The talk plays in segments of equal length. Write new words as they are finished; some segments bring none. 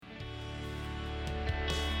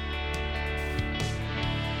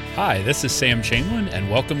Hi, this is Sam Chamberlain, and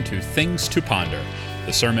welcome to Things to Ponder,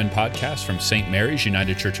 the sermon podcast from St. Mary's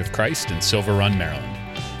United Church of Christ in Silver Run, Maryland.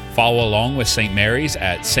 Follow along with St. Mary's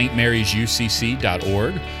at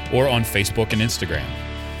stmarysucc.org or on Facebook and Instagram.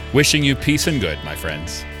 Wishing you peace and good, my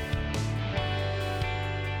friends.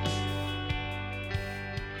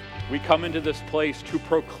 We come into this place to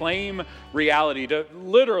proclaim reality, to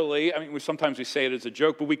literally, sometimes we say it as a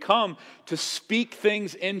joke, but we come to speak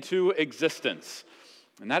things into existence.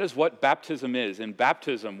 And that is what baptism is. In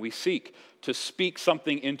baptism, we seek to speak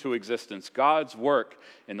something into existence, God's work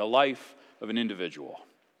in the life of an individual.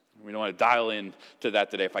 We don't want to dial in to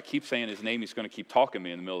that today. If I keep saying his name, he's going to keep talking to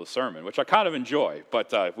me in the middle of the sermon, which I kind of enjoy,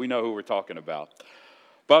 but we know who we're talking about.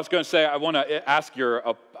 But I was going to say, I want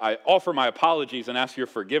to I offer my apologies and ask your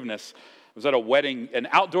forgiveness. I was at a wedding, an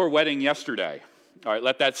outdoor wedding yesterday. All right,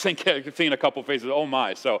 let that sink in. I've seen a couple faces, oh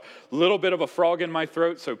my. So a little bit of a frog in my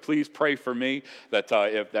throat, so please pray for me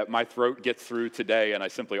that my throat gets through today, and I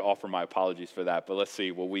simply offer my apologies for that. But let's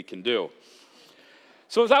see what we can do.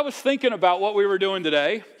 So as I was thinking about what we were doing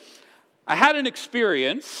today, I had an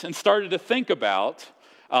experience and started to think about,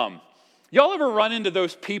 y'all ever run into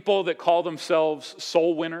those people that call themselves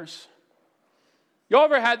soul winners? Y'all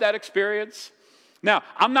ever had that experience? Now,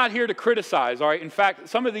 I'm not here to criticize, all right? In fact,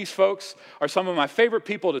 some of these folks are some of my favorite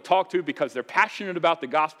people to talk to because they're passionate about the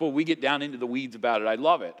gospel. We get down into the weeds about it. I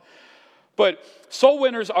love it. But soul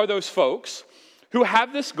winners are those folks who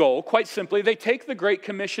have this goal, quite simply, they take the Great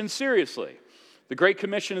Commission seriously. The Great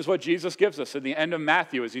Commission is what Jesus gives us at the end of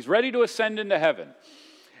Matthew as he's ready to ascend into heaven.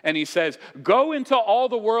 And he says, go into all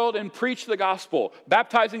the world and preach the gospel,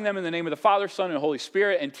 baptizing them in the name of the Father, Son, and Holy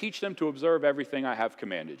Spirit, and teach them to observe everything I have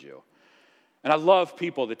commanded you. And I love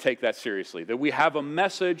people that take that seriously, that we have a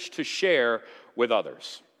message to share with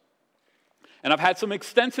others. And I've had some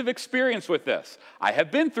extensive experience with this. I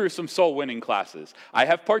have been through some soul winning classes. I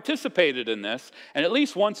have participated in this. And at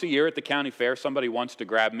least once a year at the county fair, somebody wants to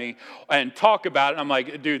grab me and talk about it. And I'm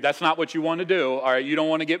like, dude, that's not what you want to do. All right, you don't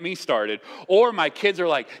want to get me started. Or my kids are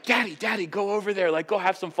like, Daddy, go over there. Like, go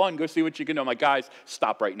have some fun. Go see what you can do. I'm like, guys,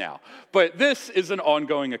 stop right now. But this is an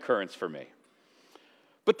ongoing occurrence for me.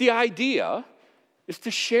 But the idea is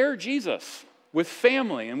to share Jesus with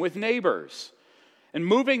family and with neighbors and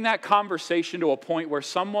moving that conversation to a point where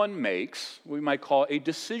someone makes, we might call a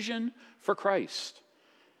decision for Christ.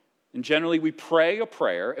 And generally we pray a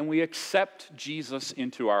prayer and we accept Jesus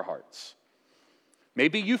into our hearts.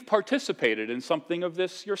 Maybe you've participated in something of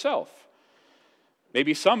this yourself.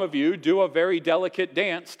 Maybe some of you do a very delicate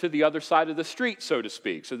dance to the other side of the street, so to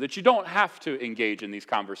speak, so that you don't have to engage in these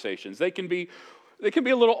conversations. They can be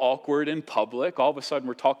a little awkward in public. All of a sudden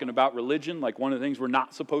we're talking about religion, like one of the things we're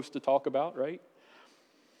not supposed to talk about, right?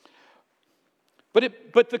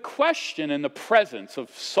 But the question and the presence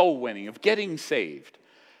of soul winning, of getting saved,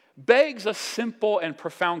 begs a simple and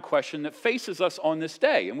profound question that faces us on this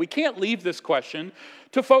day. And we can't leave this question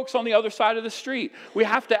to folks on the other side of the street. We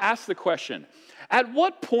have to ask the question, at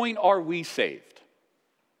what point are we saved?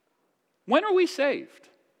 When are we saved?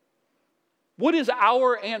 What is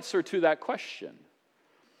our answer to that question?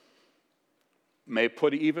 May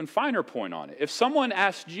put an even finer point on it. If someone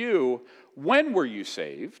asked you, when were you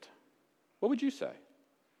saved? What would you say?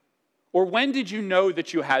 Or when did you know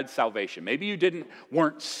that you had salvation? Maybe you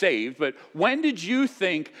weren't saved, but when did you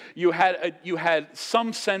think you had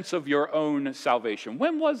some sense of your own salvation?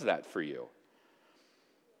 When was that for you?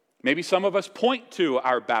 Maybe some of us point to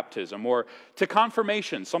our baptism or to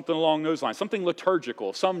confirmation, something along those lines, something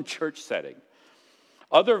liturgical, some church setting.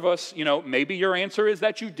 Other of us, maybe your answer is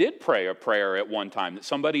that you did pray a prayer at one time, that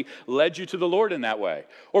somebody led you to the Lord in that way.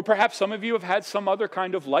 Or perhaps some of you have had some other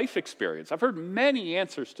kind of life experience. I've heard many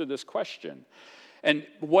answers to this question. And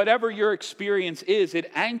whatever your experience is,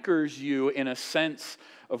 it anchors you in a sense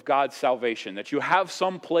of God's salvation, that you have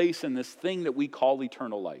some place in this thing that we call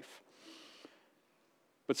eternal life.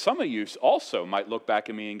 But some of you also might look back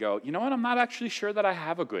at me and go, you know what, I'm not actually sure that I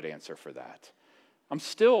have a good answer for that. I'm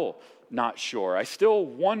still not sure. I still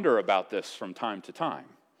wonder about this from time to time.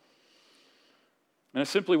 And I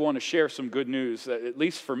simply want to share some good news that, at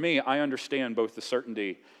least for me, I understand both the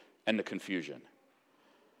certainty and the confusion.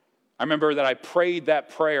 I remember that I prayed that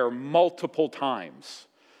prayer multiple times.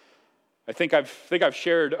 I think I've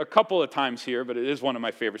shared a couple of times here, but it is one of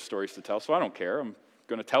my favorite stories to tell, so I don't care. I'm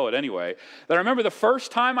going to tell it anyway. That I remember the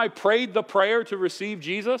first time I prayed the prayer to receive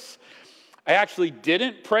Jesus, I actually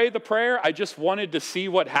didn't pray the prayer. I just wanted to see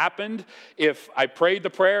what happened if I prayed the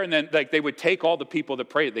prayer and then they would take all the people that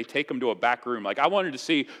prayed. They take them to a back room. I wanted to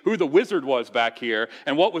see who the wizard was back here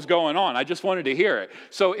and what was going on. I just wanted to hear it.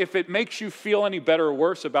 So if it makes you feel any better or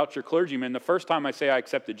worse about your clergyman, the first time I say I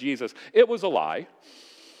accepted Jesus, it was a lie.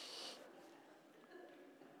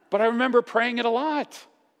 but I remember praying it a lot.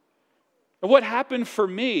 And what happened for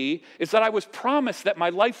me is that I was promised that my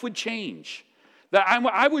life would change. That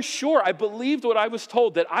I was sure, I believed what I was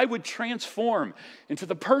told, that I would transform into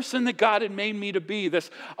the person that God had made me to be,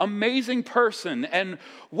 this amazing person. And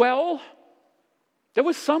well, there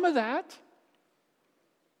was some of that.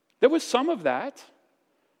 There was some of that.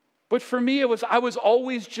 But for me, I was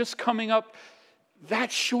always just coming up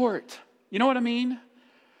that short. You know what I mean?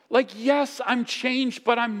 Like, yes, I'm changed,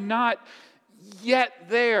 but I'm not yet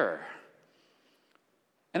there.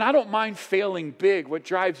 And I don't mind failing big. What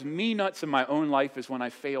drives me nuts in my own life is when I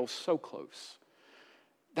fail so close.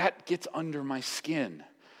 That gets under my skin.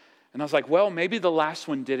 And I was like, well, maybe the last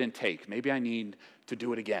one didn't take. Maybe I need to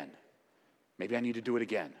do it again. Maybe I need to do it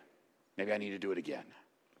again. Maybe I need to do it again.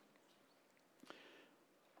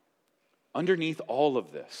 Underneath all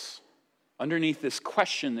of this, underneath this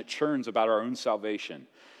question that churns about our own salvation,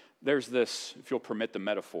 there's this, if you'll permit the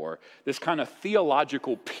metaphor, this kind of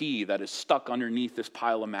theological pea that is stuck underneath this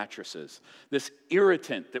pile of mattresses, this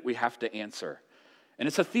irritant that we have to answer. And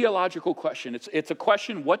it's a theological question. It's a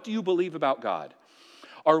question, what do you believe about God?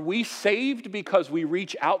 Are we saved because we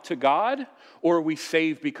reach out to God, or are we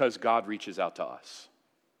saved because God reaches out to us?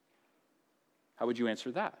 How would you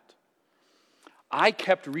answer that? I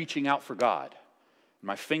kept reaching out for God.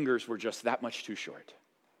 My fingers were just that much too short.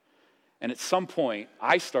 And at some point,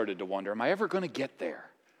 I started to wonder, am I ever going to get there?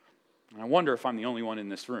 And I wonder if I'm the only one in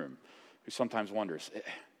this room who sometimes wonders,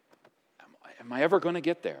 am I ever going to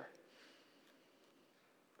get there?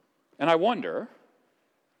 And I wonder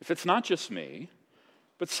if it's not just me,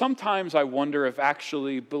 but sometimes I wonder if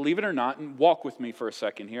actually, believe it or not, and walk with me for a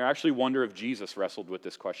second here, I actually wonder if Jesus wrestled with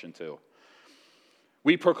this question too.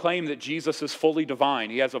 We proclaim that Jesus is fully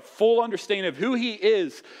divine. He has a full understanding of who he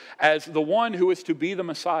is as the one who is to be the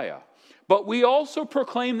Messiah. But we also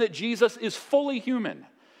proclaim that Jesus is fully human,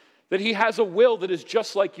 that he has a will that is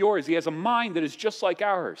just like yours. He has a mind that is just like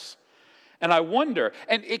ours. And I wonder,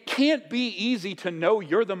 and it can't be easy to know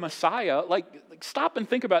you're the Messiah. Like stop and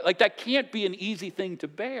think about it. Like, that can't be an easy thing to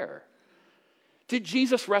bear. Did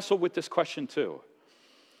Jesus wrestle with this question too?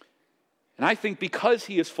 And I think because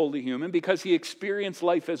he is fully human, because he experienced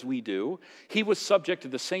life as we do, he was subject to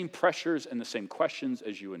the same pressures and the same questions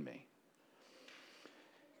as you and me.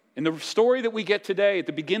 In the story that we get today, at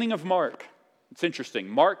the beginning of Mark, it's interesting.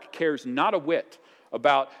 Mark cares not a whit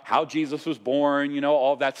about how Jesus was born,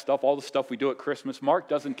 all that stuff, all the stuff we do at Christmas. Mark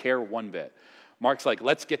doesn't care one bit. Mark's like,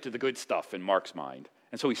 let's get to the good stuff in Mark's mind.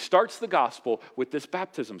 And so he starts the gospel with this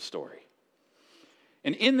baptism story.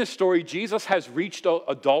 And in this story, Jesus has reached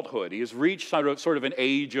adulthood. He has reached sort of an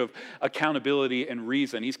age of accountability and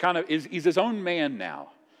reason. He's his own man now.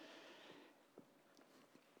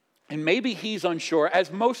 And maybe he's unsure,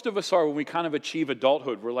 as most of us are when we kind of achieve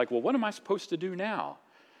adulthood. We're like, well, what am I supposed to do now?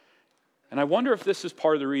 And I wonder if this is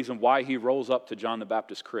part of the reason why he rolls up to John the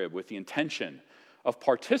Baptist's crib with the intention of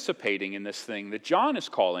participating in this thing that John is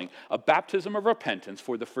calling a baptism of repentance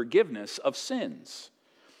for the forgiveness of sins.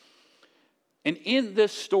 And in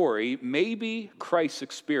this story, maybe Christ's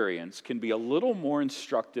experience can be a little more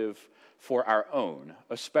instructive for our own,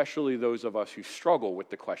 especially those of us who struggle with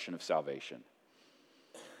the question of salvation.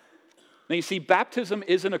 Now, you see, baptism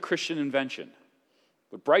isn't a Christian invention.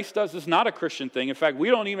 What Bryce does is not a Christian thing. In fact, we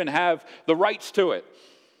don't even have the rights to it.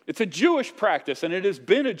 It's a Jewish practice, and it has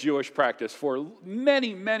been a Jewish practice for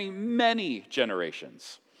many, many, many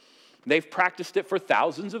generations. They've practiced it for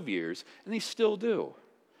thousands of years, and they still do.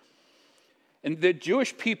 And the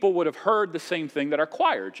Jewish people would have heard the same thing that our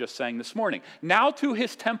choir just sang this morning. Now to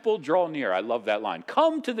his temple draw near. I love that line.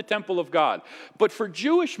 Come to the temple of God. But for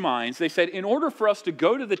Jewish minds, they said, in order for us to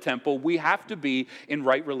go to the temple, we have to be in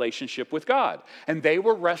right relationship with God. And they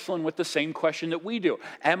were wrestling with the same question that we do.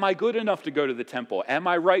 Am I good enough to go to the temple? Am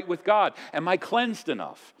I right with God? Am I cleansed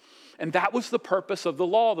enough? And that was the purpose of the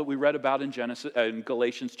law that we read about in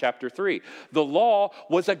Galatians chapter 3. The law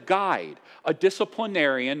was a guide, a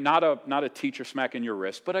disciplinarian, not a teacher smacking your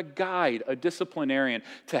wrist, but a guide, a disciplinarian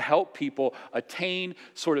to help people attain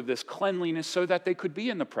sort of this cleanliness so that they could be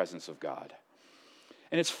in the presence of God.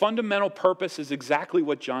 And its fundamental purpose is exactly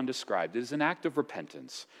what John described. It is an act of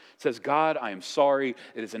repentance. It says, God, I am sorry.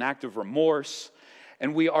 It is an act of remorse.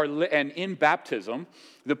 And in baptism,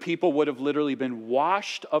 the people would have literally been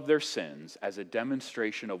washed of their sins as a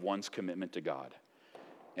demonstration of one's commitment to God.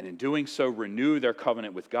 And in doing so, renew their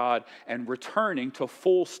covenant with God and returning to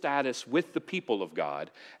full status with the people of God.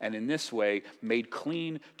 And in this way, made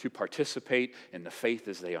clean to participate in the faith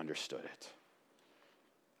as they understood it.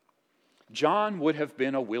 John would have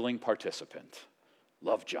been a willing participant.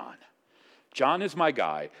 Love John. John is my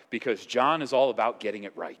guy because John is all about getting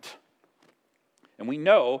it right. And we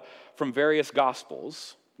know from various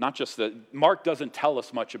Gospels, not just that Mark doesn't tell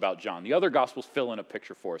us much about John. The other Gospels fill in a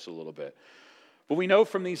picture for us a little bit. But we know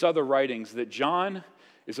from these other writings that John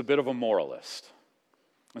is a bit of a moralist.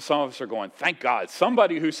 And some of us are going, thank God,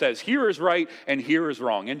 somebody who says here is right and here is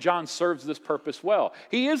wrong. And John serves this purpose well.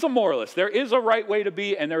 He is a moralist. There is a right way to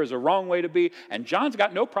be and there is a wrong way to be. And John's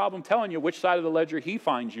got no problem telling you which side of the ledger he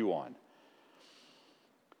finds you on.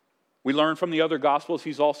 We learn from the other Gospels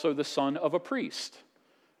he's also the son of a priest.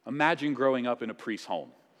 Imagine growing up in a priest's home.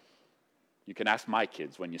 You can ask my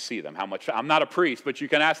kids when you see them how much, I'm not a priest, but you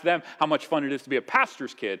can ask them how much fun it is to be a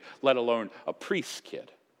pastor's kid, let alone a priest's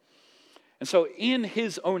kid. And so in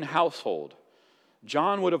his own household,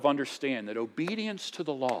 John would have understood that obedience to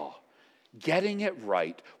the law, getting it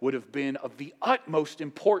right, would have been of the utmost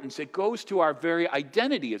importance. It goes to our very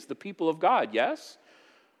identity as the people of God, yes?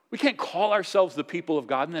 We can't call ourselves the people of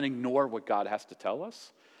God and then ignore what God has to tell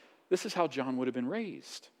us. This is how John would have been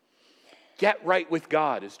raised. Get right with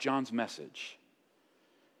God is John's message.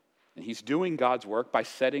 And he's doing God's work by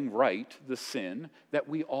setting right the sin that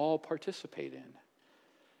we all participate in.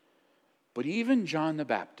 But even John the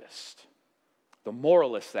Baptist, the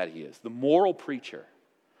moralist that he is, the moral preacher,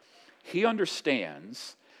 he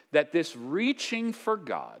understands that this reaching for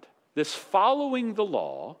God, this following the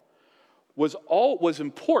law, was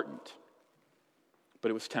important, but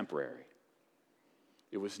it was temporary.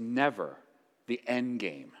 It was never the end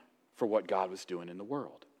game for what God was doing in the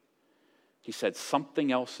world. He said,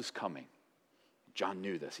 something else is coming. John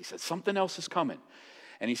knew this. He said, something else is coming.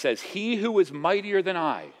 And he says, he who is mightier than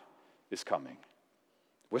I is coming.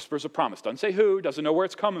 Whispers a promise. Doesn't say who, doesn't know where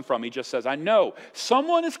it's coming from. He just says, I know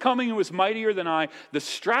someone is coming who is mightier than I, the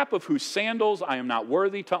strap of whose sandals I am not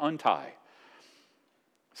worthy to untie.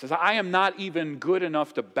 He says, I am not even good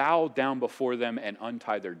enough to bow down before them and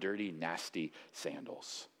untie their dirty, nasty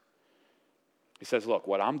sandals. He says, look,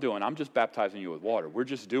 what I'm doing, I'm just baptizing you with water. We're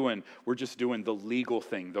just doing the legal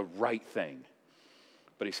thing, the right thing.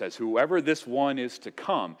 But he says, whoever this one is to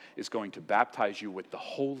come is going to baptize you with the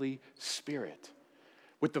Holy Spirit.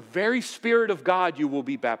 With the very Spirit of God, you will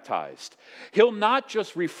be baptized. He'll not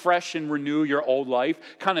just refresh and renew your old life,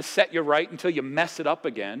 kind of set you right until you mess it up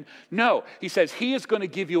again. No, he says he is going to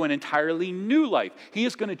give you an entirely new life. He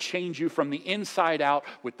is going to change you from the inside out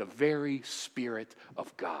with the very Spirit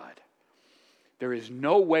of God. There is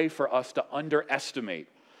no way for us to underestimate.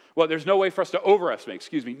 Well, there's no way for us to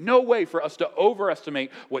overestimate, no way for us to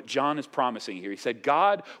overestimate what John is promising here. He said,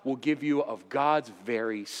 God will give you of God's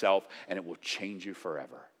very self, and it will change you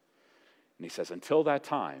forever. And he says, until that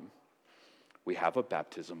time, we have a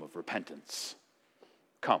baptism of repentance.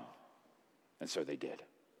 Come. And so they did.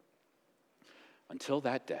 Until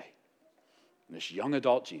that day, this young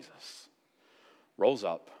adult Jesus rolls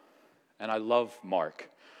up, and I love Mark.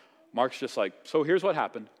 Mark's just like, so here's what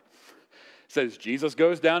happened. Says Jesus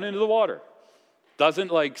goes down into the water.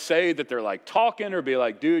 Doesn't say that they're talking or be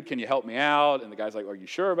like, dude, can you help me out? And the guy's like, are you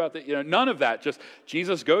sure about that? None of that. Just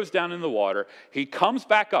Jesus goes down in the water. He comes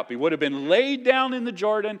back up. He would have been laid down in the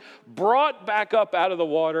Jordan, brought back up out of the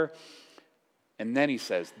water. And then he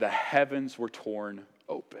says, the heavens were torn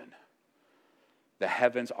open. The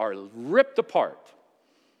heavens are ripped apart.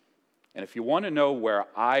 And if you want to know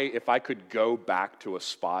if I could go back to a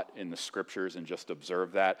spot in the scriptures and just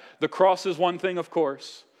observe that, the cross is one thing, of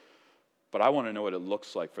course, but I want to know what it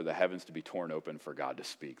looks like for the heavens to be torn open for God to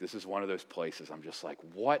speak. This is one of those places I'm just like,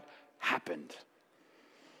 what happened?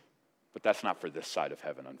 But that's not for this side of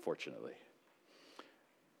heaven, unfortunately.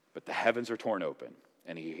 But the heavens are torn open,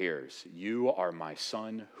 and he hears, you are my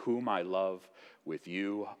son, whom I love. With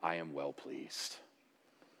you I am well pleased.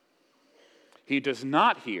 He does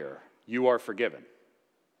not hear, you are forgiven.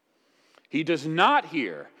 He does not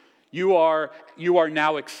hear, you are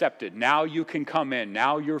now accepted. Now you can come in.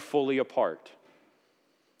 Now you're fully a part.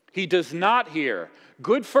 He does not hear,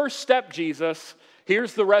 good first step, Jesus.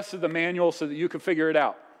 Here's the rest of the manual so that you can figure it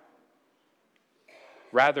out.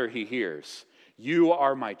 Rather, he hears, you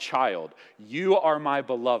are my child. You are my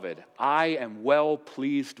beloved. I am well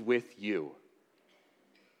pleased with you.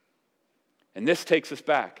 And this takes us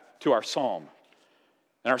back to our psalm.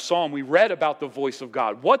 In our psalm, we read about the voice of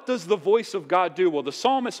God. What does the voice of God do? Well, the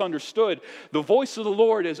psalmist understood the voice of the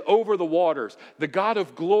Lord is over the waters. The God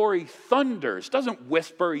of glory thunders. Doesn't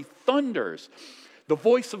whisper, he thunders. The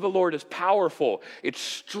voice of the Lord is powerful. It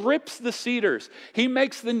strips the cedars. He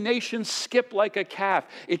makes the nations skip like a calf.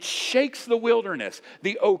 It shakes the wilderness.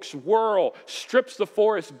 The oaks whirl, strips the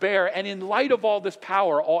forest bare. And in light of all this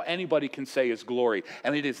power, all anybody can say is glory.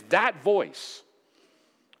 And it is that voice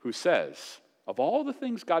who says, of all the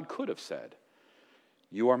things God could have said,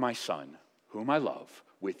 you are my son, whom I love.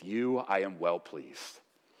 With you I am well pleased.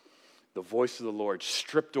 The voice of the Lord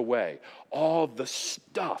stripped away all the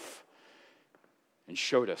stuff and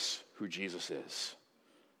showed us who Jesus is.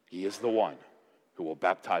 He is the one who will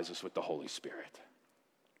baptize us with the Holy Spirit.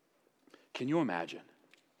 Can you imagine?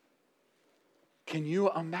 Can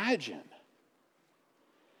you imagine?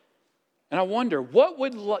 And I wonder, what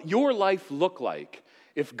would your life look like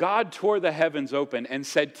if God tore the heavens open and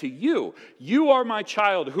said to you, you are my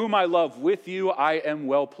child whom I love, with you I am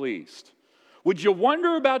well pleased? Would you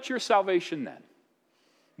wonder about your salvation then?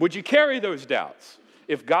 Would you carry those doubts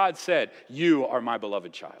if God said, you are my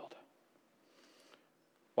beloved child?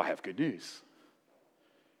 Well, I have good news.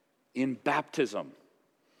 In baptism,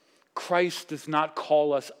 Christ does not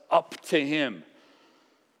call us up to him.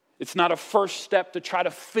 It's not a first step to try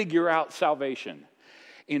to figure out salvation.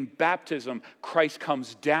 In baptism, Christ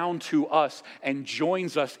comes down to us and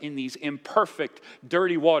joins us in these imperfect,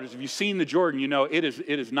 dirty waters. If you've seen the Jordan, you know it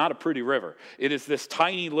is not a pretty river. It is this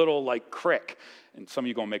tiny little creek. And some of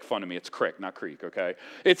you are going to make fun of me. It's crick, not creek, okay?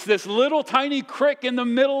 It's this little tiny crick in the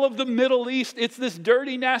middle of the Middle East. It's this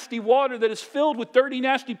dirty, nasty water that is filled with dirty,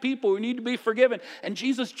 nasty people who need to be forgiven. And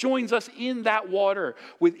Jesus joins us in that water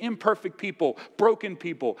with imperfect people, broken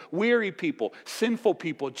people, weary people, sinful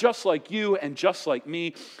people, just like you and just like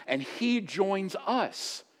me. And he joins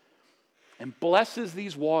us and blesses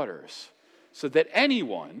these waters so that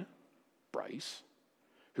anyone, Bryce,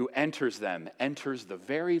 who enters them enters the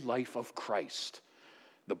very life of Christ,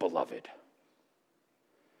 the beloved.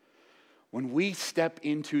 When we step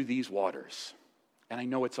into these waters, and I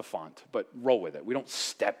know it's a font, but roll with it. We don't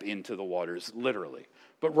step into the waters literally,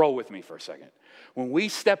 but roll with me for a second. When we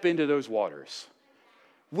step into those waters,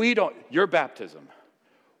 your baptism,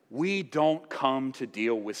 we don't come to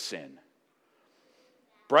deal with sin.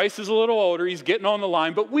 Bryce is a little older, he's getting on the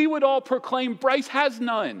line, but we would all proclaim Bryce has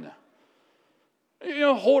none.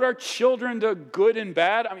 Hold our children to good and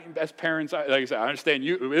bad. I mean, as parents, like I said, I understand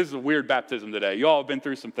this is a weird baptism today. You all have been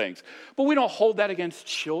through some things. But we don't hold that against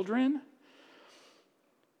children.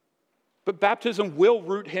 But baptism will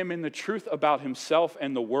root him in the truth about himself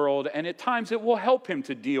and the world, and at times it will help him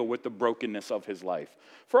to deal with the brokenness of his life.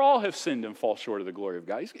 For all have sinned and fall short of the glory of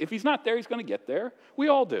God. If he's not there, he's going to get there. We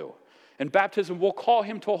all do. And baptism will call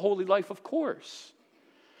him to a holy life, of course.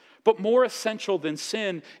 But more essential than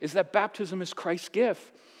sin is that baptism is Christ's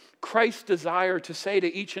gift. Christ's desire to say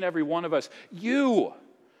to each and every one of us, you,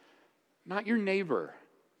 not your neighbor,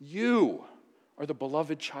 you are the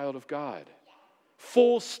beloved child of God.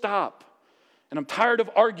 Full stop. And I'm tired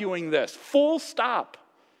of arguing this. Full stop.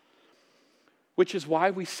 Which is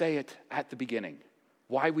why we say it at the beginning.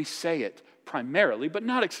 Why we say it primarily, but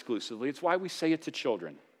not exclusively. It's why we say it to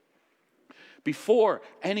children. Before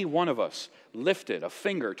any one of us lifted a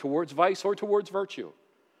finger towards vice or towards virtue,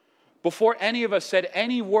 before any of us said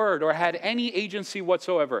any word or had any agency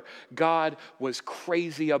whatsoever, God was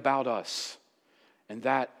crazy about us. And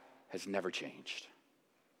that has never changed.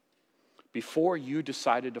 Before you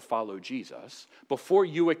decided to follow Jesus, before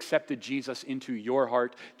you accepted Jesus into your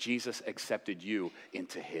heart, Jesus accepted you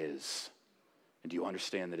into his. And do you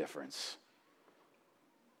understand the difference?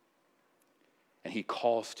 And he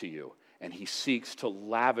calls to you. And he seeks to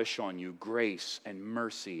lavish on you grace and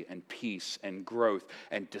mercy and peace and growth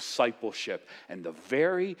and discipleship and the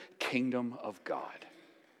very kingdom of God.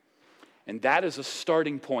 And that is a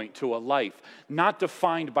starting point to a life not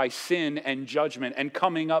defined by sin and judgment and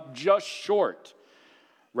coming up just short.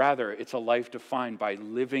 Rather, it's a life defined by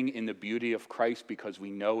living in the beauty of Christ because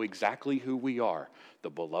we know exactly who we are,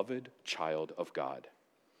 the beloved child of God.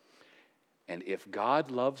 And if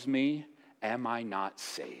God loves me, am I not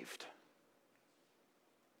saved?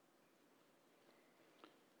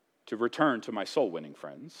 To return to my soul-winning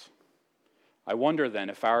friends, I wonder then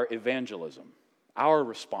if our evangelism, our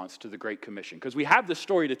response to the Great Commission, because we have this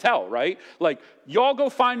story to tell, right? Like, y'all go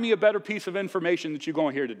find me a better piece of information that you're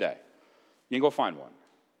going to hear today. You can go find one.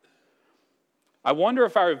 I wonder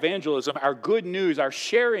if our evangelism, our good news, our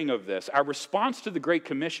sharing of this, our response to the Great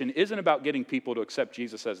Commission isn't about getting people to accept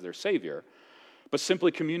Jesus as their Savior, but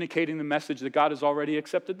simply communicating the message that God has already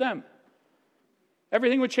accepted them.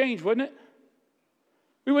 Everything would change, wouldn't it?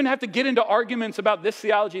 We wouldn't have to get into arguments about this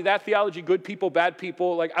theology, that theology, good people, bad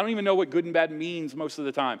people. I don't even know what good and bad means most of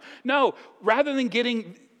the time. No, rather than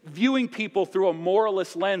viewing people through a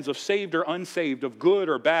moralist lens of saved or unsaved, of good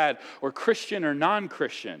or bad, or Christian or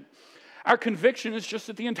non-Christian, our conviction is just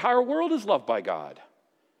that the entire world is loved by God.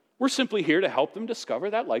 We're simply here to help them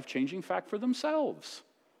discover that life-changing fact for themselves.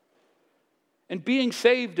 And being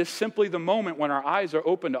saved is simply the moment when our eyes are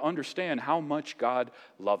open to understand how much God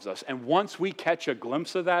loves us. And once we catch a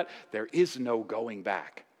glimpse of that, there is no going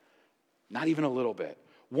back. Not even a little bit.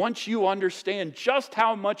 Once you understand just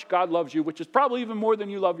how much God loves you, which is probably even more than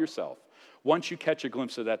you love yourself, once you catch a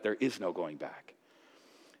glimpse of that, there is no going back.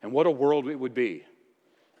 And what a world it would be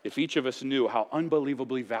if each of us knew how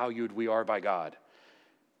unbelievably valued we are by God.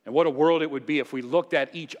 And what a world it would be if we looked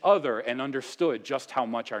at each other and understood just how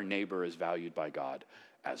much our neighbor is valued by God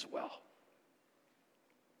as well.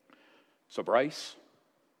 So Bryce,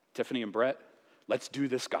 Tiffany, and Brett, let's do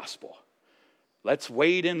this gospel. Let's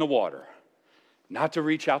wade in the water. Not to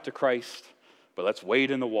reach out to Christ, but let's wade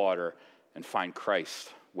in the water and find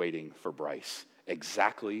Christ waiting for Bryce.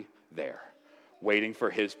 Exactly there, waiting for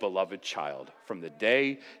his beloved child from the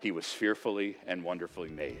day he was fearfully and wonderfully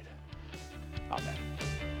made. Amen.